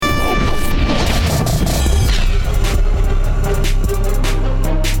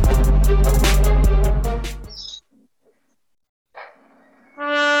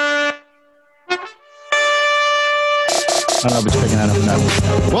I don't know if it's picking that up now.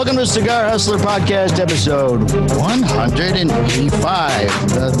 Welcome to Cigar Hustler Podcast, episode 185.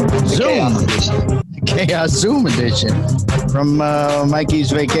 The Chaos Zoom edition from Mikey's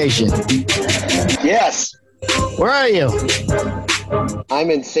vacation. Yes. Where are you?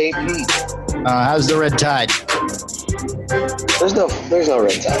 I'm in St. Pete. How's the red tide? There's no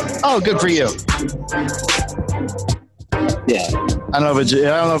red tide. Oh, good for you. Yeah. I don't know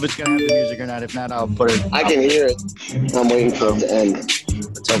if it's gonna have the music or not. If not, I'll put it. I can hear it. I'm waiting for it to end.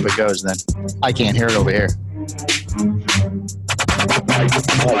 Let's hope it goes then. I can't hear it over here.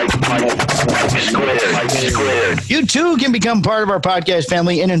 You too can become part of our podcast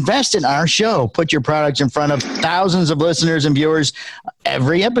family and invest in our show. Put your products in front of thousands of listeners and viewers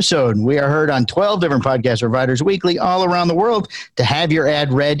every episode. We are heard on 12 different podcast providers weekly all around the world. To have your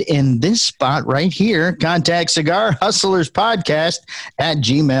ad read in this spot right here, contact Cigar Hustlers Podcast at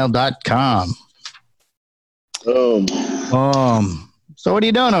gmail.com. Boom. So what are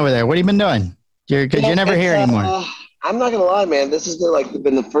you doing over there? What have you been doing? Because you're never here anymore. I'm not gonna lie, man. This has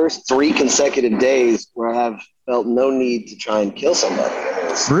been the first 3 consecutive days where I have felt no need to try and kill somebody.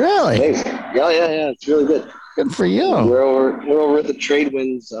 Really? Amazing. Yeah. It's really good. Good for you. We're over at the Trade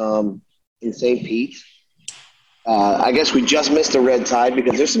Winds in St. Pete. I guess we just missed the red tide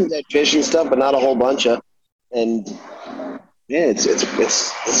because there's some dead fish and stuff, but not a whole bunch of. And yeah, it's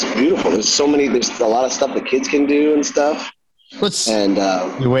beautiful. There's a lot of stuff the kids can do and stuff.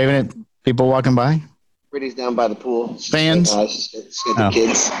 You waving at people walking by? Pretty's down by the pool. Fans? It's the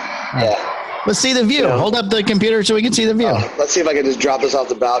kids. Yeah. Let's see the view. Hold up the computer so we can see the view. Let's see if I can just drop this off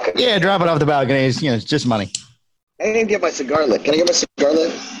the balcony. Yeah, drop it off the balcony. It's just money. I didn't get my cigar lit. Can I get my cigar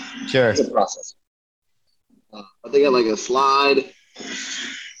lit? Sure. It's a process. They got like a slide.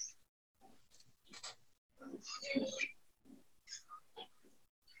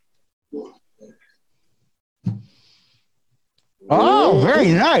 Oh, very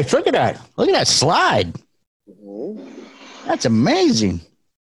nice. Look at that. Look at that slide. Mm-hmm. That's amazing.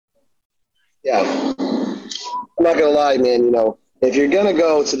 Yeah. I'm not going to lie, man. If you're going to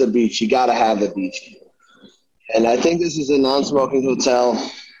go to the beach, you got to have the beach. And I think this is a non-smoking hotel.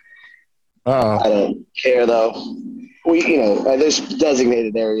 I don't care, though. There's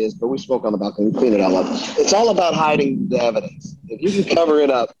designated areas, but we smoke on the balcony. We clean it all up. It's all about hiding the evidence. If you can cover it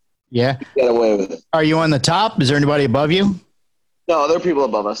up, you get away with it. Are you on the top? Is there anybody above you? No, there are people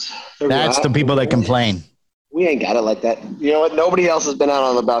above us. That's the people that complain. We ain't got it like that. You know what? Nobody else has been out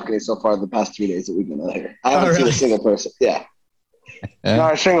on the balcony so far the past 3 days that we've been out here. I haven't seen a single person. Yeah.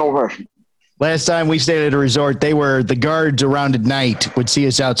 Not a single person. Last time we stayed at a resort, the guards around at night would see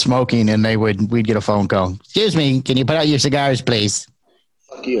us out smoking, and we'd get a phone call. Excuse me, can you put out your cigars, please?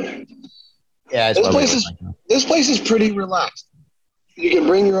 Fuck you. Yeah, this place is pretty relaxed. You can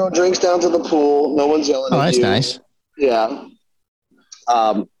bring your own drinks down to the pool. No one's yelling at you. Oh, that's nice. Yeah.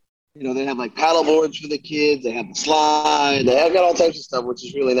 They have like paddle boards for the kids. They have the slide. They have got all types of stuff, which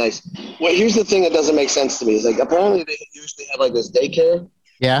is really nice. Well, here's the thing that doesn't make sense to me. Is apparently they usually have like this daycare.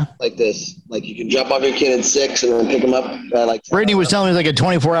 Yeah. Like this. Like you can drop off your kid at 6 and then pick them up at Brittany was telling me like a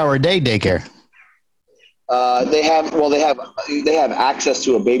 24-hour day daycare. They have access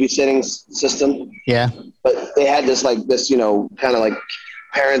to a babysitting system. Yeah. But they had this kind of like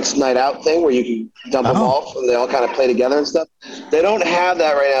parents' night out thing where you can dump them off and they all kind of play together and stuff. They don't have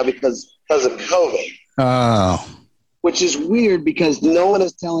that right now because of COVID. Oh. Which is weird because no one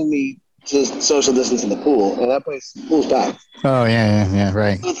is telling me to social distance in the pool, and that place, the pool's packed. Oh, yeah,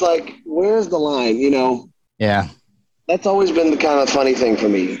 right. So it's like, where's the line, Yeah. That's always been the kind of funny thing for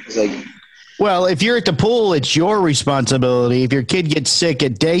me. It's like, well, if you're at the pool, it's your responsibility. If your kid gets sick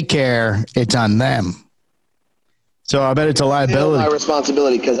at daycare, it's on them. So I bet it's a liability. It's my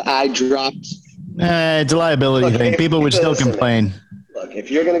responsibility because I dropped. It's a liability thing. People would still complain. Look,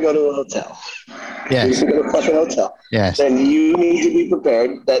 if you're going to go to a hotel, yes, you're going to a fucking hotel, yes, then you need to be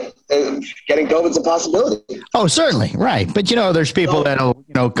prepared that getting COVID's a possibility. Oh, certainly, right. But there's people that'll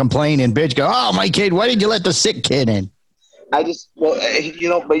complain and bitch, go, "Oh, my kid, why did you let the sick kid in?" But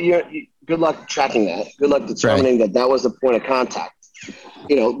good luck tracking that. Good luck determining that was the point of contact.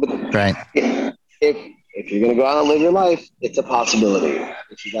 But right. If you're going to go out and live your life, it's a possibility.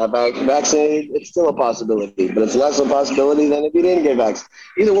 If you got vaccinated, it's still a possibility. But it's less of a possibility than if you didn't get vaccinated.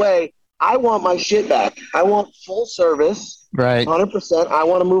 Either way, I want my shit back. I want full service. Right. 100%. I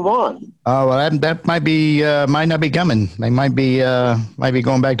want to move on. Oh, well, that might not be coming. They might be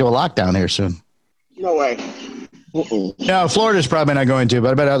going back to a lockdown here soon. No way. No, Florida's probably not going to,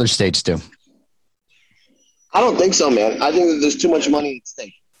 but I bet other states do. I don't think so, man. I think that there's too much money at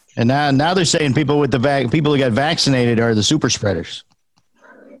stake. And now they're saying people who got vaccinated are the super spreaders.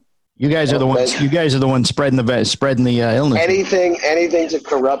 You guys are the ones. You guys are the ones spreading the illness. Anything to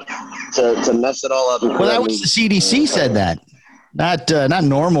corrupt, to mess it all up. Well, that was the CDC said that, not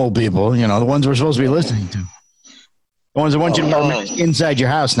normal people. You know, the ones we're supposed to be listening to. The ones that want you to wear a mask inside your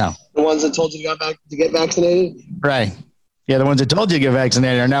house now. The ones that told you to get vaccinated? Right. Yeah, the ones that told you to get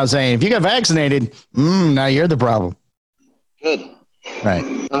vaccinated are now saying, if you got vaccinated, now you're the problem. Good. Right.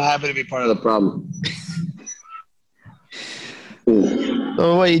 I'm happy to be part of the problem.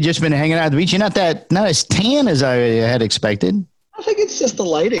 So what, you just been hanging out at the beach? You're not as tan as I had expected. I think it's just the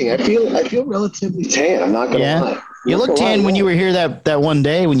lighting. I feel relatively tan. I'm not going to lie. You looked tan when you were here that one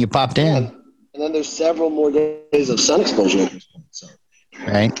day when you popped in. And then there's several more days of sun exposure at this point. So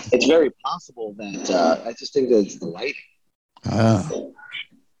right. It's very possible that I just think that it's the lighting.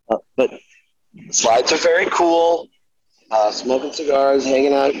 But slides are very cool. Smoking cigars,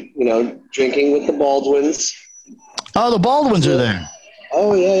 hanging out, drinking with the Baldwins. Oh, the Baldwins are there.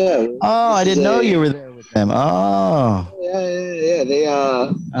 Oh, yeah. Oh, I didn't know you were there with them. Oh. Yeah.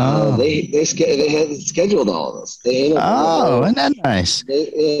 They had scheduled all of this. Isn't that nice?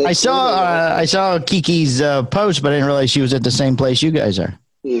 I saw Kiki's post, but I didn't realize she was at the same place you guys are.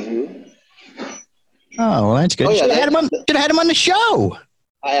 Mm-hmm. Oh, well, that's good. Oh, yeah, should have had him on the show.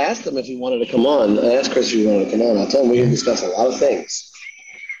 I asked him if he wanted to come on. I asked Chris if he wanted to come on. I told him we can discuss a lot of things.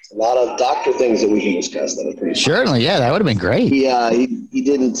 A lot of doctor things that we can discuss that are pretty certainly, yeah, that would have been great. He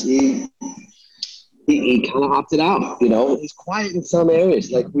didn't. He kind of opted out. He's quiet in some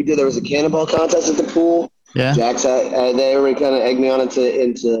areas. Like there was a cannonball contest at the pool. Yeah. Jax, they were kind of egging me on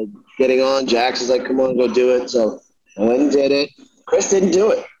into getting on. Jax was like, "Come on, go do it." So I went and did it. Chris didn't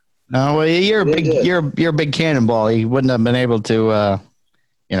do it. No, well, you're a big cannonball. He wouldn't have been able to,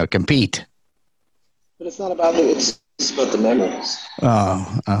 compete. But it's not about it's about the memories.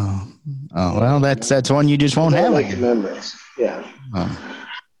 Oh. Well, that's one you just won't have again. Memories. Yeah.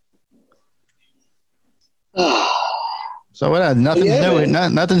 So what? Nothing's new.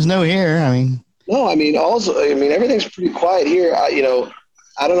 Nothing's new here. No. Everything's pretty quiet here.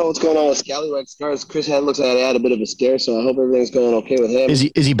 I don't know what's going on with Scallywag Scars. Chris looks like I had a bit of a scare, so I hope everything's going okay with him.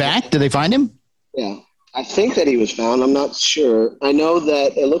 Is he back? Did they find him? Yeah, I think that he was found. I'm not sure. I know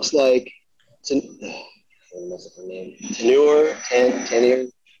that it looks like what's her name? Tenure.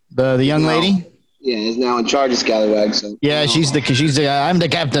 The young lady. Yeah, is now in charge of Scallywag. So yeah, she's the. I'm the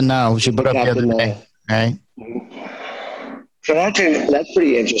captain now. She put up the other day. Right. So that's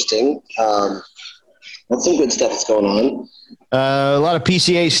pretty interesting. That's some good stuff that's going on. A lot of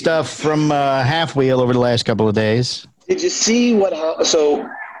PCA stuff from Half Wheel over the last couple of days. Did you see what happened? So,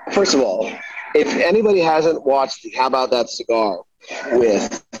 first of all, if anybody hasn't watched How About That Cigar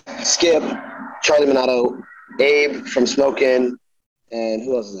with Skip, Charlie Minato, Abe from Smokin', and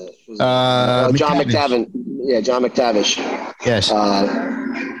who else is it? John McTavish. Yeah, John McTavish. Yes.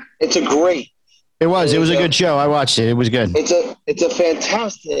 It's a great. It was a good show. I watched it. It was good. It's a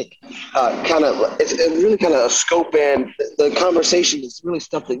fantastic it's really kind of a scope in the conversation. It's really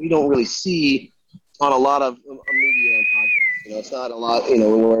stuff that you don't really see on a lot of media and podcasts. It's not a lot,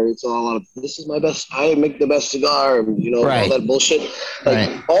 where it's a lot of this is my best. I make the best cigar, and right. all that bullshit.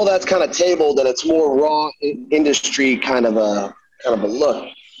 All that's kind of tabled, and it's more raw industry kind of a look.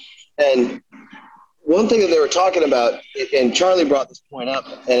 And one thing that they were talking about, and Charlie brought this point up,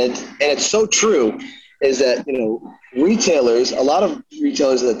 and it's so true, is that retailers, a lot of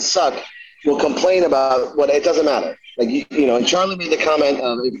retailers that suck, will complain about what it doesn't matter. Like and Charlie made the comment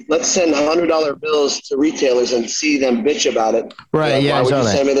of, let's send $100 bills to retailers and see them bitch about it. Right? Why would you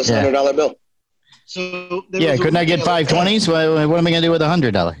send me this $100 bill? So couldn't I get 520s? What am I going to do with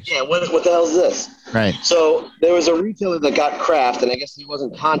 $100? Yeah, what the hell is this? Right. So there was a retailer that got Kraft, and I guess he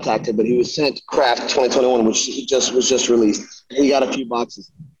wasn't contacted, but he was sent Kraft 2021, which was just released. He got a few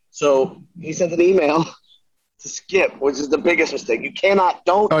boxes. So he sent an email to Skip, which is the biggest mistake. You cannot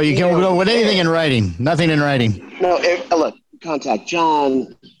don't. Oh, you can't go with anything in writing. Nothing in writing. No, look. You contact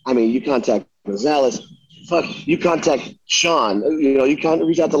John. You contact Rosales. Fuck, you contact Sean. You can't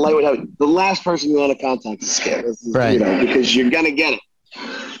reach out to Lightweight. The last person you want to contact is Skip. Right. Because you're gonna get it.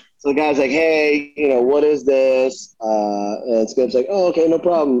 So the guy's like, hey, what is this? And Skip's like, oh, okay, no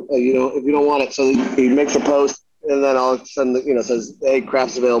problem. If you don't want it. So he makes a post, and then all of a sudden, says, hey,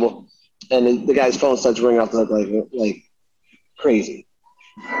 Kraft's available. And the guy's phone starts ringing off the hook like crazy.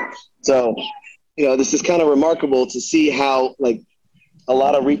 So, this is kind of remarkable to see how, a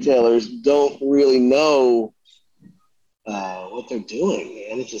lot of retailers don't really know what they're doing,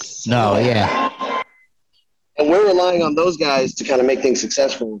 man. It's just sad. Yeah. And we're relying on those guys to kind of make things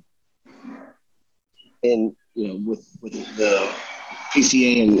successful in, with the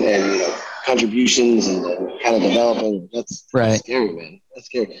PCA and contributions and kind of developing. That's scary, man. That's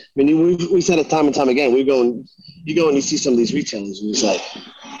scary. I mean, we said it time and time again. You go and you see some of these retailers, and it's like,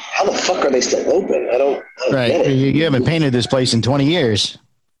 how the fuck are they still open? I don't get it. You haven't painted this place in 20 years.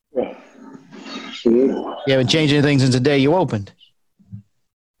 Yeah. You haven't changed anything since the day you opened.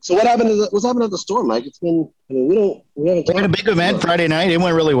 So what's happened at the store, Mike? It's been, we had a big event Friday night. It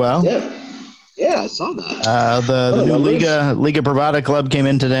went really well. Yeah, I saw that. The new Liga Privada Club came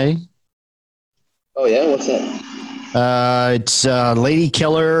in today. Oh yeah, what's that? It's Lady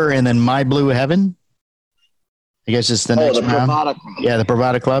Killer and then My Blue Heaven. I guess it's the next round. Privada Club. Yeah, the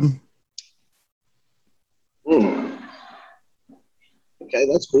Privada Club. Okay,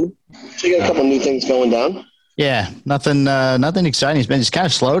 that's cool. So you got a couple new things going down. Yeah, nothing exciting. It's kind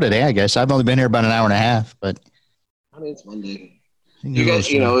of slow today, I guess. I've only been here about an hour and a half, but I mean, it's Monday. You guys,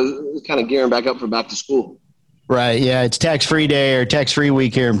 it's kind of gearing back up for back to school. Right. Yeah, it's tax-free day or tax-free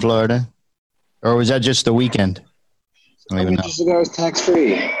week here in Florida. Or was that just the weekend? I don't even know. Cigars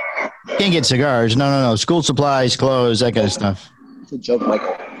tax-free. Can't get cigars. No. School supplies, clothes, that kind of stuff. It's a joke,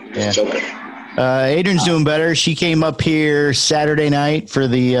 Michael. Just joking. Adrienne's doing better. She came up here Saturday night for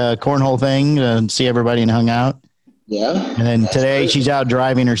the cornhole thing to see everybody and hung out. Yeah. And then today she's out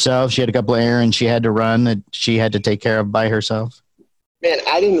driving herself. She had a couple of errands she had to run that she had to take care of by herself. Man,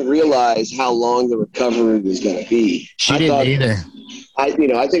 I didn't realize how long the recovery was going to be. She didn't either. I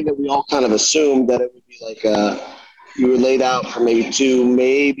think that we all kind of assumed that it would be like you were laid out for maybe 2,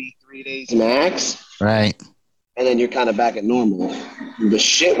 maybe 3 days max. Right. And then you're kind of back at normal. The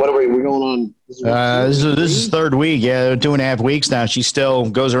shit, what are we going on? This is third week. Yeah, 2.5 weeks now. She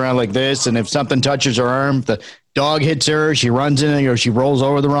still goes around like this. And if something touches her arm, if the dog hits her, she runs in it, or she rolls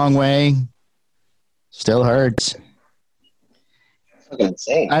over the wrong way. Still hurts.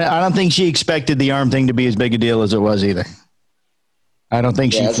 Insane. I don't think she expected the arm thing to be as big a deal as it was either. I don't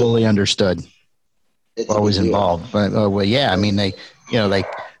think she fully understood what was involved. But I mean, they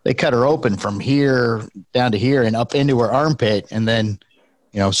cut her open from here down to here and up into her armpit, and then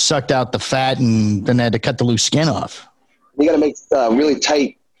sucked out the fat, and then they had to cut the loose skin off. You got to make really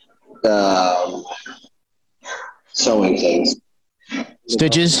tight sewing things.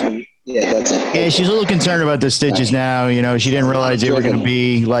 Stitches. Yeah, that's it. Yeah, she's a little concerned about the stitches now. She didn't realize they were going to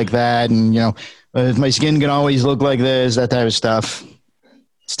be like that. And, if my skin can always look like this, that type of stuff.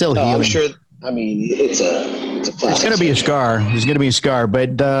 Still healing. I'm sure. I mean, it's a plastic. It's going to be a scar. There's going to be a scar.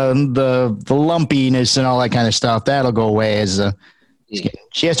 But the lumpiness and all that kind of stuff, that'll go away as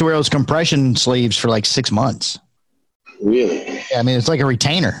she has to wear those compression sleeves for like 6 months. Really? Yeah, I mean, it's like a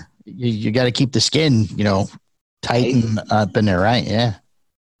retainer. You got to keep the skin, tight and up in there, right? Yeah.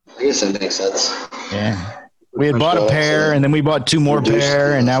 I guess that makes sense. Yeah. We had bought a pair, and then we bought 2 more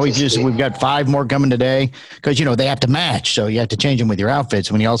pair, and now we've got 5 more coming today because, they have to match. So you have to change them with your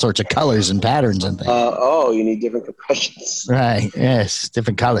outfits when you all sorts of colors and patterns and things. You need different compressions. Right. Yes.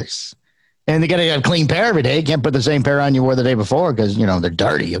 Different colors. And they got to have a clean pair every day. You can't put the same pair on you wore the day before because, they're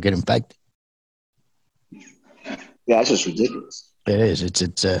dirty. You'll get infected. Yeah, that's just ridiculous. It is.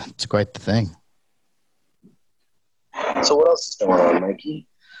 It's quite the thing. So what else is going on, Mikey?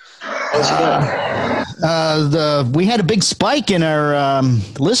 We had a big spike in our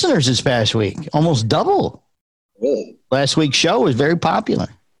listeners this past week, almost double. Really? Last week's show was very popular.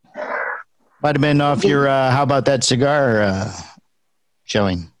 Might have been off your How About That Cigar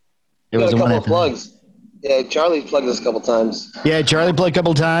showing. It was a couple of plugs. Yeah, Charlie plugged us a couple times. Yeah, Charlie plugged a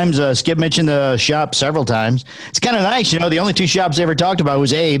couple times. Skip mentioned the shop several times. It's kind of nice. The only 2 shops they ever talked about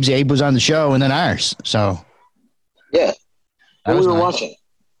was Abe's. Abe was on the show, and then ours. So. Yeah. We were watching.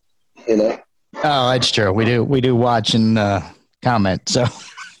 Oh, that's true. We do watch and comment. So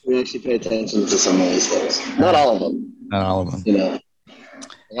we actually pay attention to some of these things. Not all of them. Not all of them.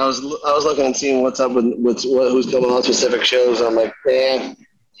 I was looking and seeing what's up with who's coming on specific shows. I'm like, man.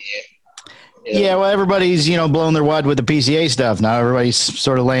 Yeah, well, everybody's blowing their wad with the PCA stuff now. Everybody's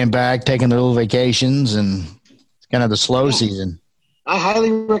sort of laying back, taking their little vacations, and it's kind of the slow season. I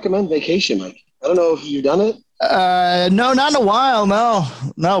highly recommend vacation, Mike. I don't know if you've done it. No, not in a while.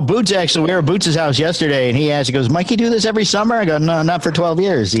 No. Boots, actually, we were at Boots' house yesterday, and he asked, he goes, Mikey, do this every summer? I go, no, not for 12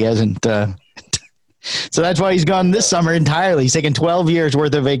 years. He hasn't. So that's why he's gone this summer entirely. He's taken 12 years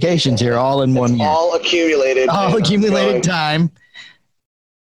worth of vacations here all in 1 year. All accumulated. All accumulated time.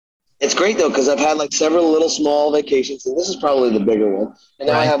 It's great, though, because I've had like several little small vacations, and this is probably the bigger one. And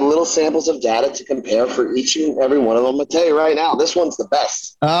now I have little samples of data to compare for each and every one of them. I'll tell you right now, this one's the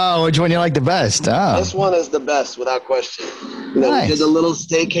best. Oh, which one you like the best? Oh. This one is the best, without question. You know, we did a little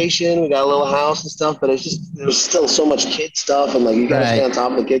staycation. We got a little house and stuff, but there's still so much kid stuff, and like you got to stay on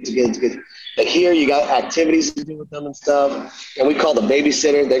top of the kids. Like here, you got activities to do with them and stuff. And we call the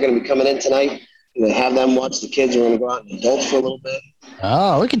babysitter. They're going to be coming in tonight. And have them watch the kids. We're going to go out and adults for a little bit.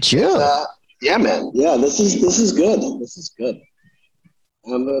 Oh, look at you. Yeah, man. Yeah, this is good. This is good.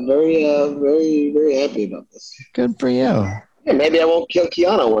 I'm very, very happy about this. Good for you. Yeah, maybe I won't kill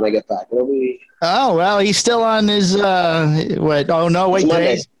Keanu when I get back. It'll be. Oh, well, he's still on his, what? Oh, no, wait.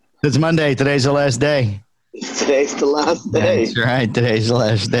 It's Monday. Today's the last day. Today's the last day. That's right. Today's the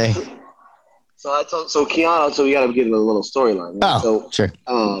last day. So Keanu, so we got to get a little storyline. Right? Oh, sure.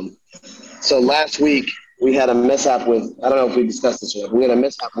 So last week we had a mishap with, I don't know if we discussed this yet. We had a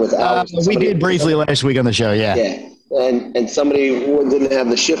mishap with hours. We did briefly last week on the show, yeah. Yeah, and somebody didn't have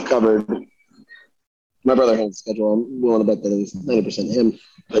the shift covered. My brother had the schedule. I'm willing to bet that it was 90% him.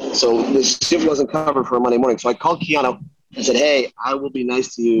 But so the shift wasn't covered for a Monday morning. So I called Keanu and said, hey, I will be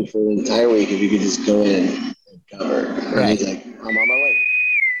nice to you for the entire week if you could just go in and cover. And he's like, I'm on my way.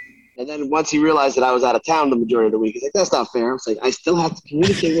 And then once he realized that I was out of town the majority of the week, he's like, that's not fair. I was like, I still have to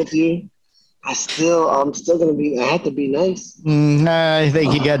communicate with you. I'm still going to be, I have to be nice. I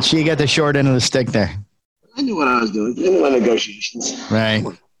think she got the short end of the stick there. I knew what I was doing. I knew my negotiations. Right.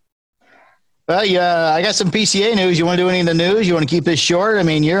 Well, yeah, I got some PCA news. You want to do any of the news? You want to keep this short? I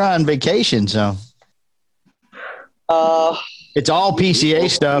mean, you're on vacation, so. It's all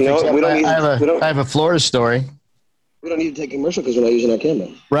PCA stuff. I have a Florida story. We don't need to take a commercial because we're not using our camera.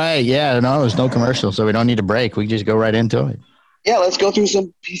 Right, yeah. No, there's no commercial, so we don't need a break. We just go right into it. Yeah, let's go through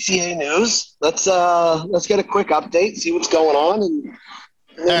some PCA news. Let's get a quick update, see what's going on, and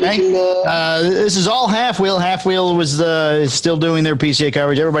then we can, this is all Half Wheel. Half Wheel was still doing their PCA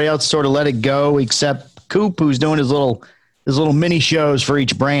coverage. Everybody else sort of let it go, except Coop, who's doing his little mini shows for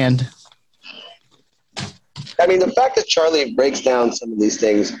each brand. I mean, the fact that Charlie breaks down some of these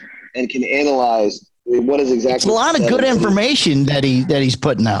things and can analyze what is exactly. It's a lot of good information that he's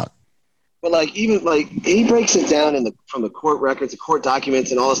putting out. But like even like he breaks it down from the court records, the court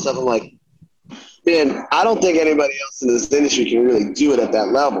documents, and all this stuff. I'm like, man, I don't think anybody else in this industry can really do it at that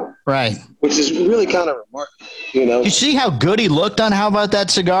level. Right. Which is really kind of remarkable, you know. You see how good he looked on How About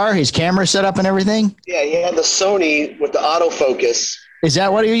That Cigar? His camera set up and everything? Yeah, he had the Sony with the autofocus. Is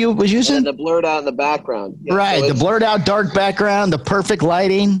that what he was using? And the blurred out in the background. Yeah, right, so the blurred out dark background, the perfect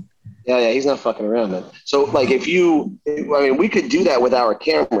lighting. Yeah, he's not fucking around, man. So, like, we could do that with our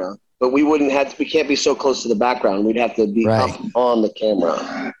camera, but we can't be so close to the background. We'd have to be up on the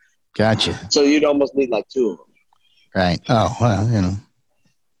camera. Gotcha. So you'd almost need like two of them. Right. Oh, well, you know.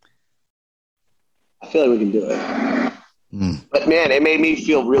 I feel like we can do it. But, man, it made me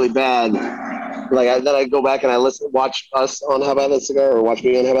feel really bad. Like, then I go back and I watch us on How About That Cigar or watch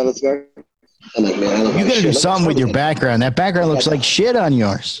me on How About That Cigar. I'm like, man, you got to do something with your background. That background looks like shit on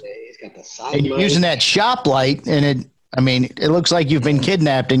yours. Yeah, he's got the side and you're using that shop light, and it looks like you've been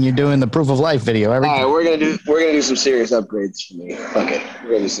kidnapped, and you're doing the proof of life video. All right, we're gonna do some serious upgrades for me. Fuck it, we're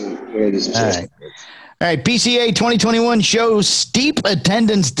gonna do some serious upgrades. All right, PCA 2021 shows steep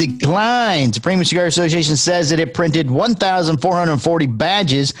attendance declines. The Premium Cigar Association says that it printed 1,440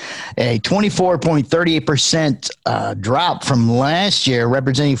 badges, a 24.38% drop from last year,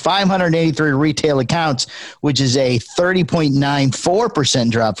 representing 583 retail accounts, which is a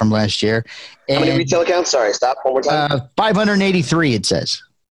 30.94% drop from last year. How many retail accounts? Sorry, stop one more time. 583, it says.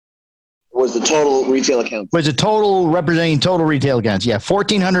 Was the total retail accounts? Was a total representing total retail accounts. Yeah,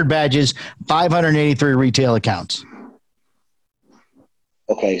 1,400 badges, 583 retail accounts.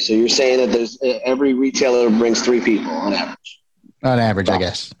 Okay, so you're saying that there's every retailer brings 3 people on average. On average, I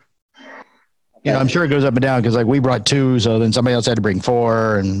guess. You know, I'm sure it goes up and down because like we brought 2, so then somebody else had to bring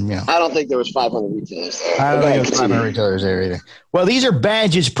 4, and you know. I don't think there was 500 retailers there. I don't think there was 500 retailers there either. Well, these are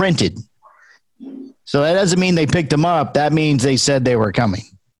badges printed, so that doesn't mean they picked them up. That means they said they were coming.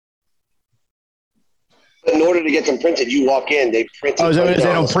 In order to get them printed, you walk in, they print them. Oh, is that what it is?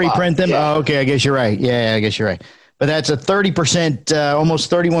 They don't pre-print them? Yeah. Oh, okay, I guess you're right. Yeah, I guess you're right. But that's a 30%, almost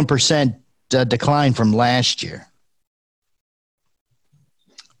 31% decline from last year.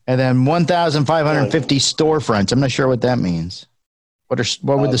 And then 1,550 storefronts. I'm not sure what that means. What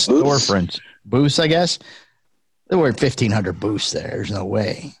were the storefronts? Booths, I guess? There were 1,500 booths there. There's no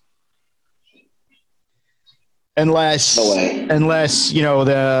way. Unless, you know,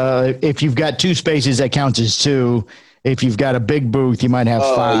 if you've got 2 spaces, that counts as 2. If you've got a big booth, you might have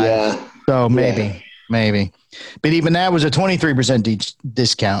 5. Yeah. So maybe. But even that was a 23%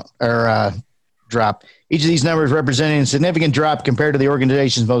 discount or drop. Each of these numbers representing a significant drop compared to the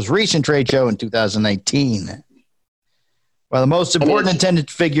organization's most recent trade show in 2019. While the most important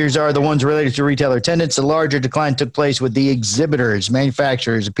attendance figures are the ones related to retailer attendance, the larger decline took place with the exhibitors,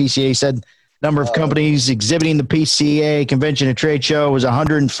 manufacturers. The PCA said number of companies exhibiting the PCA convention and trade show was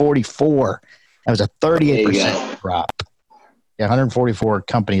 144. That was a 38% drop. Yeah, 144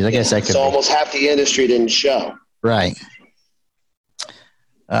 companies. I guess that could be. Almost half the industry didn't show. Right.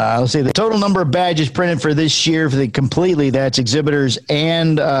 Let's see. The total number of badges printed for this year for the completely, that's exhibitors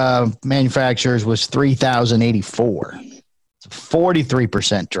and manufacturers, was 3,084. It's a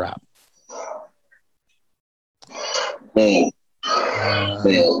 43% drop. Man,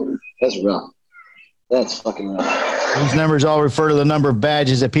 that's rough. That's fucking rough. These numbers all refer to the number of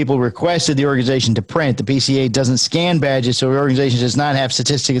badges that people requested the organization to print. The PCA doesn't scan badges, so the organization does not have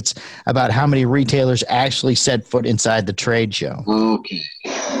statistics about how many retailers actually set foot inside the trade show. Okay.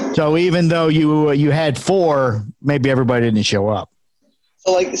 So even though you had 4, maybe everybody didn't show up.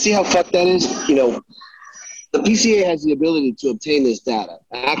 So, like, see how fucked that is? You know, the PCA has the ability to obtain this data,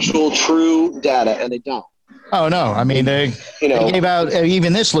 actual true data, and they don't. Oh, no. I mean, they gave out,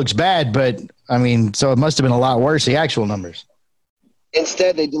 even this looks bad, but, I mean, so it must have been a lot worse, the actual numbers.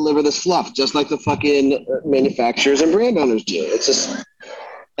 Instead, they deliver this fluff, just like the fucking manufacturers and brand owners do. It's just,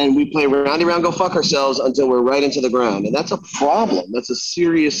 and we play round and round, go fuck ourselves until we're right into the ground. And that's a problem. That's a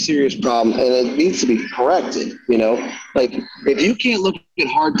serious, serious problem. And it needs to be corrected, you know? Like, if you can't look at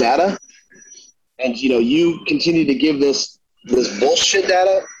hard data and, you know, you continue to give this bullshit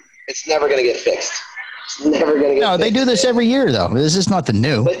data, it's never going to get fixed. It's never going to get fixed. They do this every year, though. This is nothing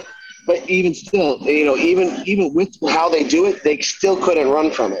new. But even still, you know, even with how they do it, they still couldn't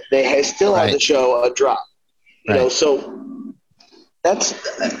run from it. They still had to show a drop. You know, so that's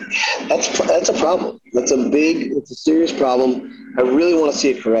a problem. It's a serious problem. I really want to see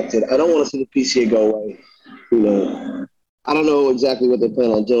it corrected. I don't want to see the PCA go away. You know, I don't know exactly what they plan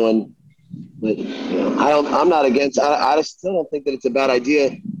on doing, but you know, I'm not against. I still don't think that it's a bad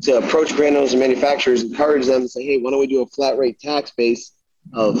idea to approach brand owners and manufacturers, encourage them to say, hey, why don't we do a flat rate tax base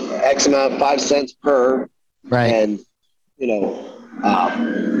of X amount, 5 cents per, and you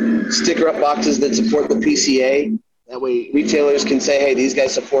know, sticker up boxes that support the PCA. That way, retailers can say, "Hey, these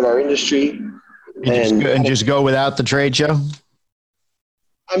guys support our industry," and just go without the trade show.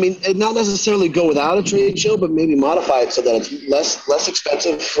 I mean, not necessarily go without a trade show, but maybe modify it so that it's less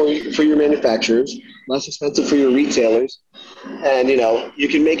expensive for your manufacturers, less expensive for your retailers, and you know, you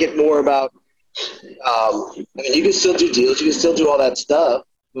can make it more about. I mean, you can still do deals, you can still do all that stuff,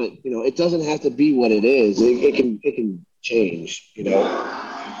 but you know, it doesn't have to be what it is. It can change, you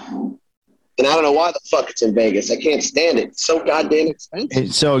know. And I don't know why the fuck it's in Vegas. I can't stand it. It's so goddamn expensive.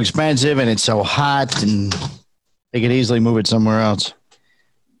 It's so expensive and it's so hot, and they could easily move it somewhere else.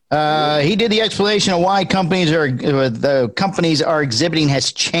 He did the explanation of why the companies are exhibiting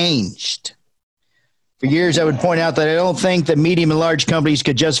has changed. For years, I would point out that I don't think that medium and large companies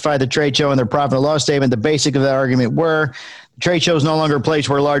could justify the trade show in their profit and loss statement. The basic of that argument were the trade show is no longer a place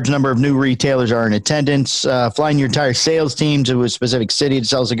where a large number of new retailers are in attendance. Flying your entire sales team to a specific city to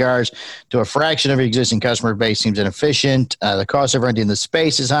sell cigars to a fraction of your existing customer base seems inefficient. The cost of renting the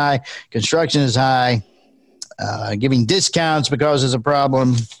space is high. Construction is high. Giving discounts because it's a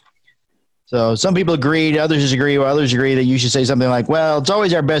problem. So some people agreed, others disagree, while others agree that you should say something like, well, it's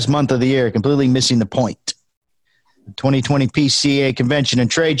always our best month of the year, completely missing the point. The 2020 PCA convention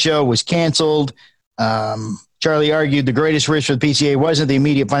and trade show was canceled. Charlie argued the greatest risk for the PCA wasn't the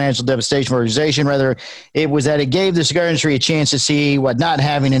immediate financial devastation for the organization. Rather, it was that it gave the cigar industry a chance to see what not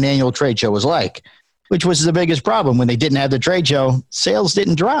having an annual trade show was like, which was the biggest problem. When they didn't have the trade show, sales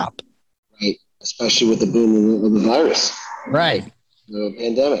didn't drop. Right, especially with the boom of the virus. Right. The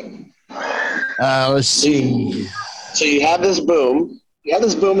pandemic. Let's see. So you have this boom. You have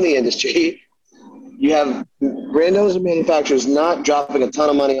this boom in the industry. You have brand owners and manufacturers not dropping a ton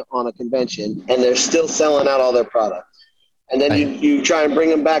of money on a convention, and they're still selling out all their products. And then you try and bring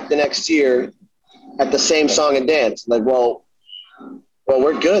them back the next year at the same song and dance. Like, well,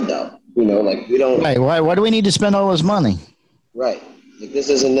 we're good though. You know, like we don't. Right. Why do we need to spend all this money? Right. Like this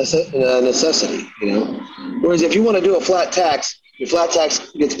is a necessity. You know. Whereas if you want to do a flat tax. Your flat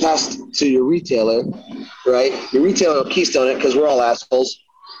tax gets passed to your retailer, right? Your retailer will keystone it because we're all assholes.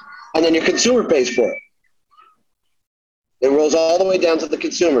 And then your consumer pays for it. It rolls all the way down to the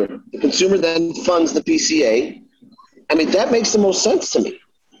consumer. The consumer then funds the PCA. I mean, that makes the most sense to me.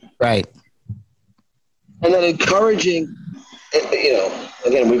 Right. And then encouraging, you know,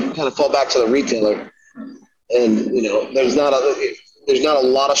 again, we kind of fall back to the retailer. And, you know, there's not a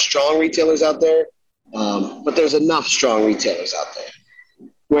lot of strong retailers out there. But there's enough strong retailers out there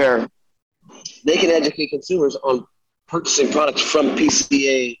where they can educate consumers on purchasing products from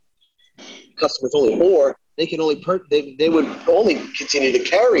PCA customers only, or they can only they would only continue to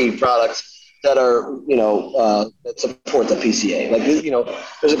carry products that are that support the PCA. Like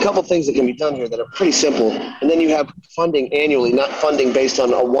there's a couple things that can be done here that are pretty simple, and then you have funding annually, not funding based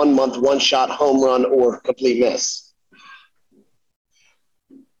on a 1 month, 1 shot home run or complete miss.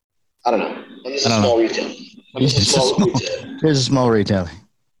 I don't know. I'm just a small retailer. Here's a small retailer.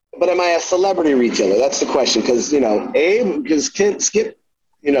 But am I a celebrity retailer? That's the question. Because Skip,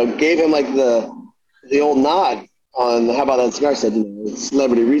 gave him like the old nod on How About That Cigar, said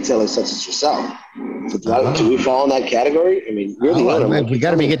celebrity retailers such as yourself. So do we fall in that category? I mean, you're the owner. We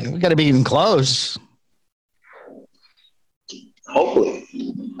got to be getting close. Hopefully.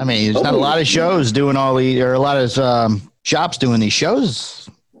 I mean, there's not a lot of shows doing or a lot of shops doing these shows.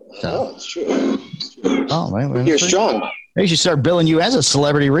 So. Oh, it's true. Oh, man, you're strong. They should start billing you as a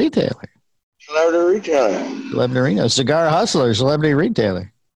celebrity retailer. Cigar hustler, celebrity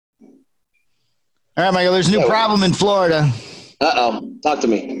retailer. All right, Michael, there's a new problem in Florida. Uh-oh. Talk to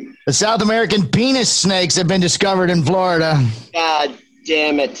me. The South American penis snakes have been discovered in Florida. God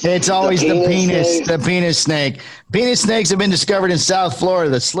damn it. It's always the penis snake. Penis snakes have been discovered in South Florida.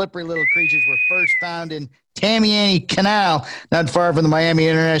 The slippery little creatures were first found in Tamiami Canal, not far from the Miami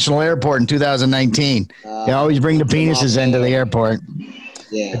International Airport in 2019. They always bring the penises into the airport.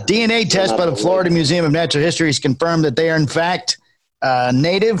 Yeah. A DNA test by the Florida Museum of Natural History has confirmed that they are, in fact,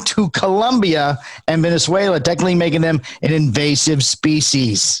 native to Colombia and Venezuela, technically making them an invasive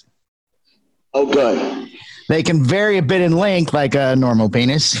species. Oh, good. They can vary a bit in length, like a normal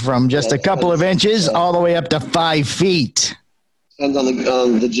penis, from just a couple of inches all the way up to 5 feet. Depends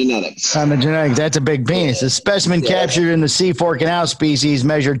on the genetics. On the genetics, that's a big penis. The specimen captured in the C4 canal species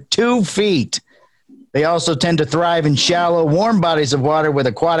measured 2 feet. They also tend to thrive in shallow, warm bodies of water with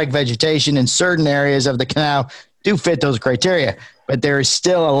aquatic vegetation, in certain areas of the canal do fit those criteria. But there is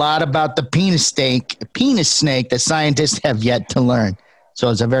still a lot about the penis snake that scientists have yet to learn. So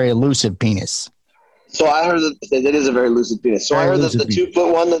it's a very elusive penis. So I heard that it is a very elusive penis. So I heard that the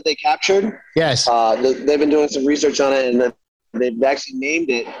 2-foot one that they captured, yes, they've been doing some research on it, and they've actually named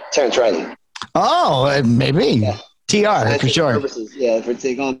it Terrence Riley. Oh, maybe. Yeah. TR for sure. Purposes. Yeah, for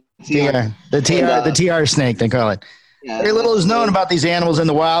take on TR. The TR snake, they call it. Yeah, very little is known about these animals in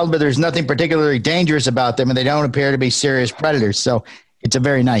the wild, but there's nothing particularly dangerous about them, and they don't appear to be serious predators. So it's a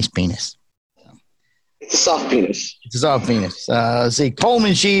very nice penis. It's a soft penis. It's a soft penis. See,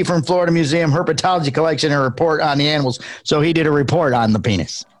 Coleman Shee from Florida Museum Herpetology Collection a report on the animals. So he did a report on the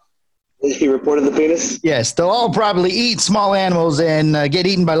penis. He reported the penis? Yes. They'll all probably eat small animals and get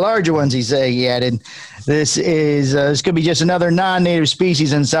eaten by larger ones, he added. This could be just another non-native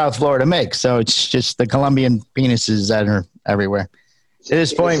species in South Florida mix. So it's just the Colombian penises that are everywhere. At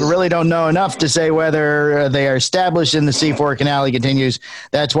this point, we really don't know enough to say whether they are established in the C4 canal. He continues.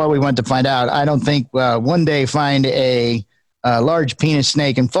 That's why we went to find out. I don't think one day find a large penis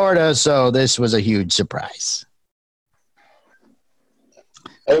snake in Florida, so this was a huge surprise.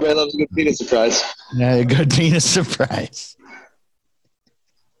 Everybody loves a good penis surprise. Yeah, a good penis surprise.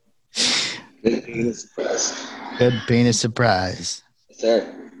 Good penis surprise. Good penis surprise. Yes,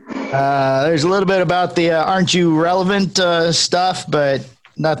 sir. There's a little bit about the aren't you relevant stuff, but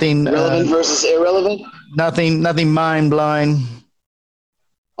nothing. Relevant versus irrelevant? Nothing mind-blowing.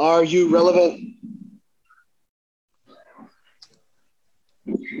 Are you relevant?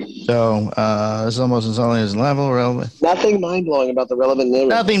 So it's almost as only as level relevant. Nothing mind-blowing about the relevant name.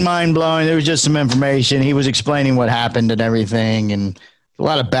 Nothing mind-blowing. There was just some information. He was explaining what happened and everything, and a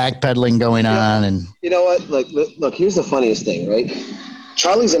lot of backpedaling going on. And you know what? Look, here's the funniest thing, right?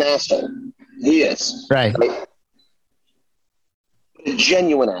 Charlie's an asshole. He is. Right? A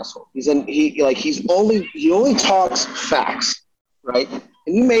genuine asshole. He only talks facts, right?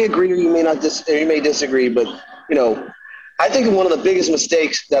 And you may agree or you may not you may disagree, but I think one of the biggest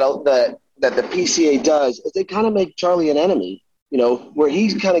mistakes that the PCA does is they kind of make Charlie an enemy. Where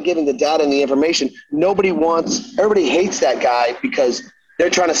he's kind of giving the data and the information. Everybody hates that guy because they're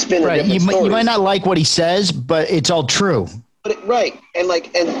trying to spin a different story. You might not like what he says, but it's all true. Right. And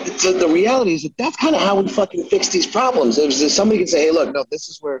so the reality is that's kind of how we fucking fix these problems. If somebody can say, hey, look, no, this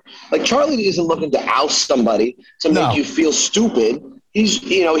is where, Charlie isn't looking to oust somebody to make you feel stupid.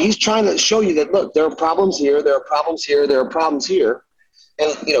 He's trying to show you that, look, there are problems here, there are problems here, there are problems here.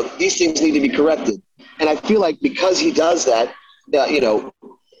 And, these things need to be corrected. And I feel like because he does that,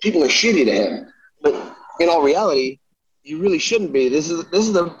 people are shitty to him. But in all reality, you really shouldn't be. This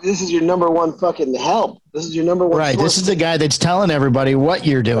is your number one fucking help. This is your number one. Right. Source. This is the guy that's telling everybody what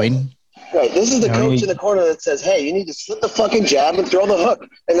you're doing. Right. This is the coach in the corner that says, "Hey, you need to slip the fucking jab and throw the hook."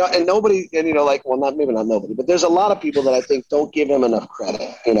 And nobody, and maybe not nobody, but there's a lot of people that I think don't give him enough credit.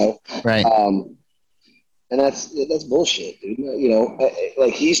 Right. And that's bullshit, dude.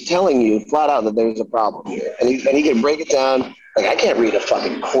 Like he's telling you flat out that there's a problem here, and he can break it down. Like I can't read a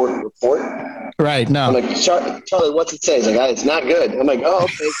fucking court report. Right. No. I'm like, Charlie, what's it say? He's like, it's not good. I'm like, oh,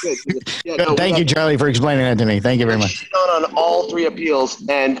 okay, good. Yeah, good. Thank you, Charlie, for explaining that to me. Thank you very much. On all 3 appeals,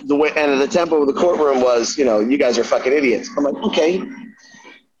 and the tempo of the courtroom was, you guys are fucking idiots. I'm like, okay.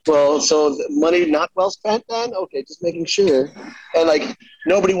 Well, so money not well spent then? Okay, just making sure. And like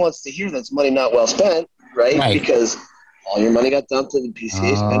nobody wants to hear that's money not well spent, right? Because all your money got dumped to the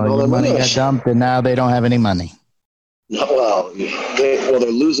PCA, spend all their money got dumped, and now they don't have any money. No, well,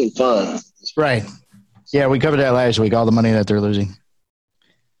 they're losing funds. Right. Yeah, we covered that last week, all the money that they're losing.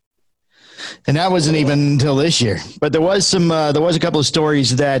 And that wasn't even until this year. But there was a couple of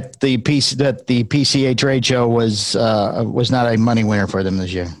stories that the PCA trade show was not a money winner for them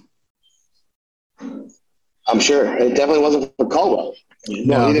this year. I'm sure. It definitely wasn't for Caldwell.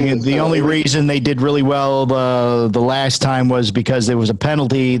 No, the only reason they did really well the last time was because there was a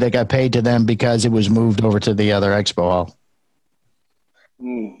penalty that got paid to them because it was moved over to the other expo hall.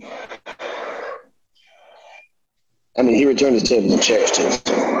 I mean, he returned his tables and chairs too.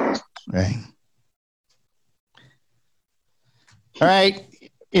 Right. All right.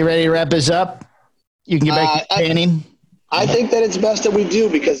 You ready to wrap this up? You can get back to panning. I think that it's best that we do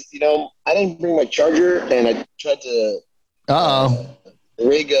because, I didn't bring my charger and I tried to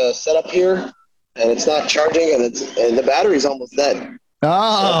rig a setup here and it's not charging and the battery's almost dead.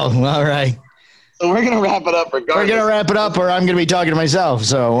 Oh, so, all right. So we're going to wrap it up regardless. We're going to wrap it up or I'm going to be talking to myself.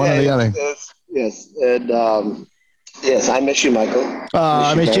 So one or the other. Yes. And yes, I miss you, Michael.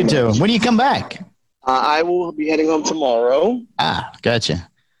 I miss you too. When do you come back? I will be heading home tomorrow. Gotcha.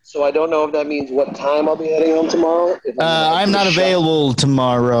 So I don't know if that means what time I'll be heading home tomorrow. I'm not available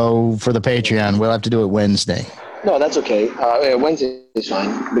tomorrow for the Patreon. We'll have to do it Wednesday. No, that's okay. Wednesday is fine.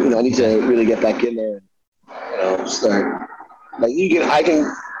 But, I need to really get back in there and, start. Like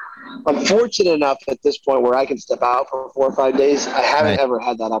I'm fortunate enough at this point where I can step out for 4 or 5 days. I haven't ever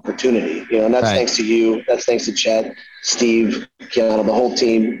had that opportunity, and that's thanks to you. That's thanks to Chet, Steve, Keanu, the whole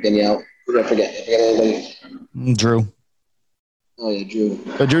team, Danielle. I forget anybody. Drew. Oh yeah, Drew.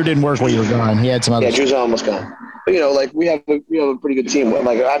 But Drew didn't work while you were gone. He had some other. Yeah, Drew's almost gone. But we have a pretty good team.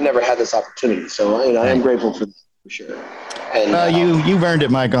 Like I've never had this opportunity, so I am grateful for sure. And you've earned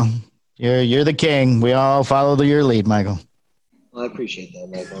it, Michael. You're the king. We all follow your lead, Michael. Well, I appreciate that,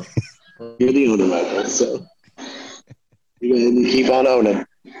 Michael. You're the owner, Michael. So you keep on owning.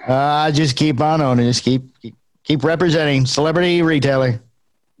 Just keep on owning. Just keep representing celebrity retailer.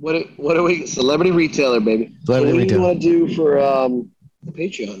 What are we? Celebrity retailer, baby. Celebrity what retailer. Do you want to do for the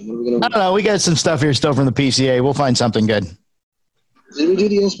Patreon? What are we gonna? I don't know. We got some stuff here still from the PCA. We'll find something good. Did we do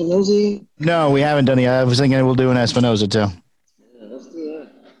the Espinoza? No, we haven't done it. I was thinking we'll do an Espinoza too. Yeah, let's do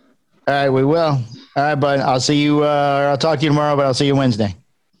that. All right, we will. All right, bud. I'll see you. I'll talk to you tomorrow, but I'll see you Wednesday.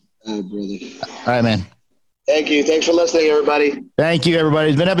 All right, brother. All right, man. Thank you. Thanks for listening, everybody. Thank you, everybody.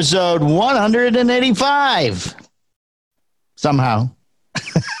 It's been episode 185. Somehow.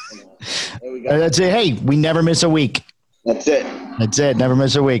 That's it. Hey, we never miss a week. That's it. Never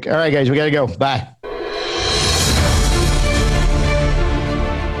miss a week. All right, guys, we got to go. Bye.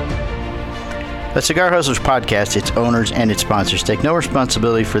 The Cigar Hustlers podcast, its owners, and its sponsors take no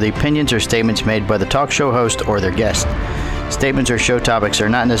responsibility for the opinions or statements made by the talk show host or their guest. Statements or show topics are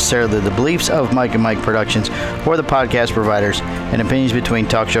not necessarily the beliefs of Mike and Mike Productions or the podcast providers, and opinions between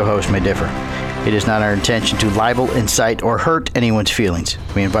talk show hosts may differ. It is not our intention to libel, incite, or hurt anyone's feelings.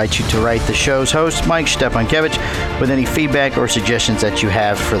 We invite you to write the show's host, Mike Stepankevich, with any feedback or suggestions that you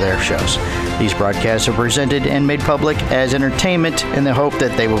have for their shows. These broadcasts are presented and made public as entertainment in the hope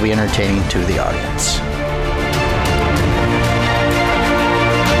that they will be entertaining to the audience.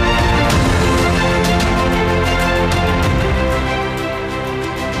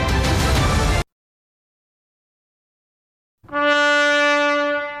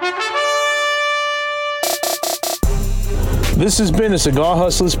 This has been a Cigar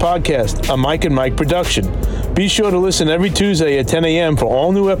Hustlers podcast, a Mike and Mike production. Be sure to listen every Tuesday at 10 a.m. for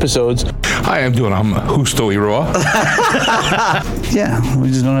all new episodes. Hi, I'm Husto Iroa. Yeah, we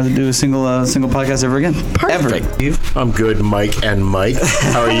just don't have to do a single podcast ever again. Perfect. Ever. I'm good, Mike and Mike.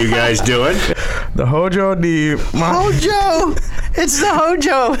 How are you guys doing? The Hojo, Hojo! It's the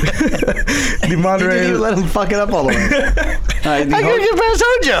Hojo! the moderator. You didn't even let him fuck it up all the way. I couldn't get past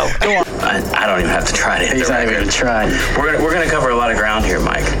Hojo. Go on. I don't even have to try to hit He's the not record. even trying. We're gonna cover a lot of ground here,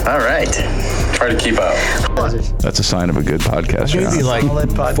 Mike. All right. Try to keep up. That's a sign of a good podcast. Maybe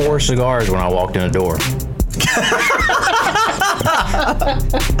John. like 4 cigars when I walked in the door.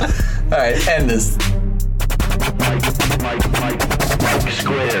 All right, end this.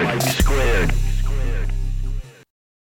 Mike squared.